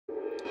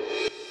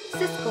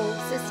Cisco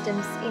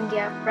Systems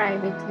India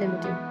Private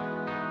Limited.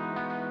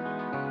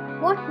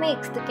 What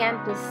makes the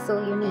campus so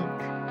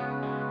unique?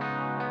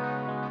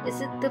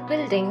 Is it the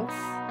buildings?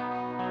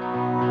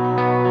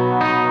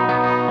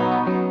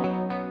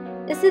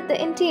 Is it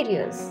the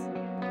interiors?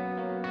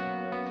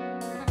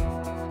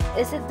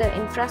 Is it the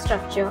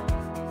infrastructure?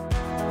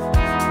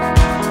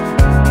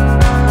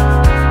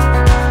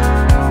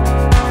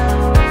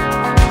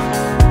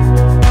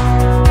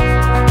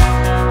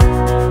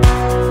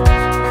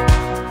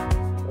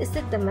 Is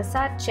it the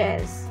massage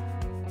chairs?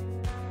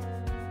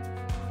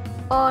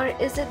 Or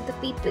is it the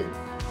people?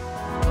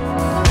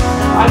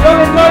 Are you all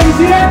enjoying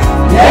CX?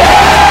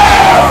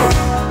 Yes!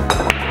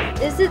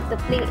 Is it the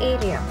play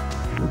area?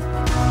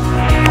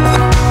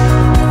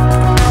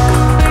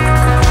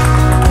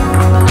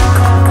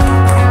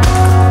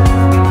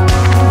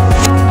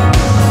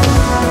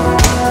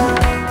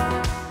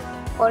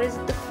 Or is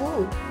it the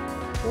food?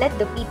 Let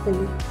the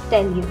people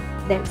tell you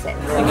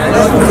themselves.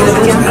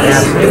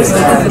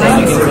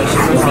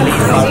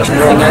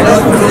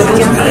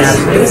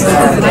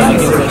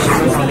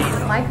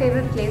 My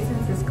favorite place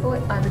in Cisco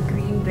are the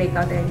green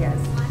breakout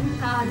areas.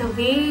 The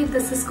way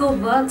the Cisco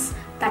works,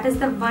 that is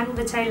the one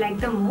which I like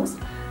the most.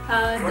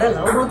 What I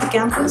love about the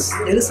campus,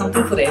 there is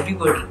something for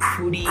everybody.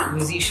 Foodie,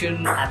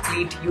 musician,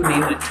 athlete, you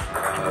name it.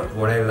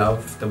 What I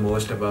love the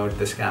most about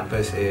this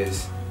campus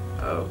is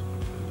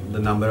the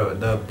number of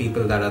the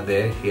people that are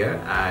there here,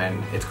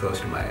 and it's close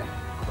to my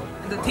home.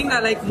 The thing I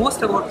like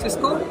most about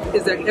Cisco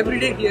is that every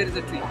day here is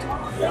a treat.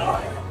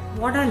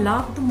 What I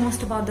love the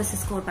most about the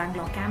Cisco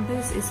Bangalore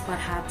campus is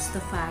perhaps the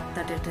fact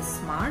that it is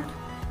smart.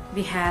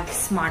 We have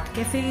smart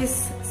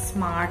cafes,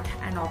 smart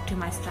and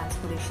optimized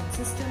transportation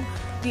system.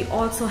 We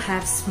also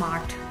have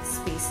smart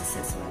spaces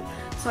as well.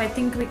 So I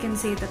think we can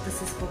say that the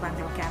Cisco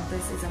Bangalore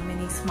campus is a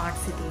mini smart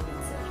city in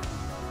itself.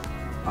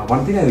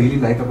 One thing I really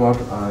like about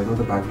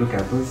the Bangalore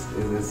campus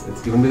is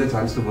it's given me the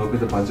chance to work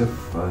with a bunch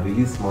of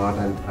really smart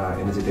and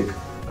energetic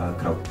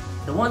crowd.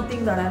 The one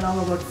thing that I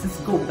love about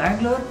Cisco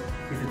Bangalore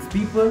is its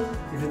people,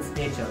 is its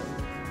nature.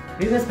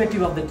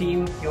 Irrespective of the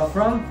team you're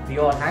from, we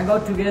all hang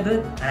out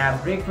together and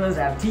have breakfast,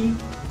 have tea,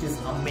 which is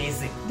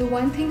amazing. The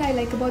one thing I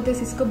like about the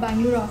Cisco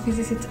Bangalore office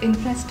is its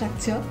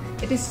infrastructure.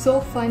 It is so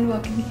fun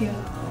working here.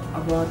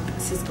 About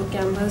Cisco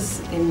campus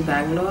in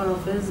Bangalore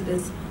office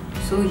is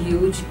so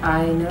huge.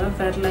 I never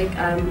felt like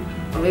I'm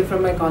away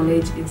from my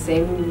college. It's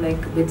same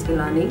like with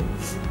Vilani,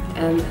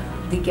 and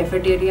the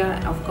cafeteria,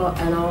 of course,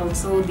 and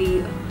also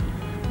the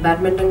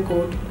badminton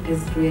court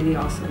is really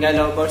awesome. What I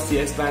love about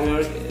CX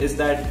Bangalore is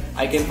that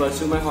I can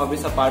pursue my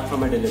hobbies apart from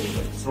my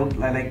deliverables.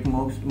 What I like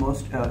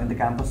most in the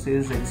campus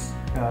is its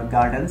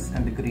gardens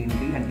and the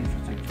greenery and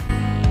infrastructure.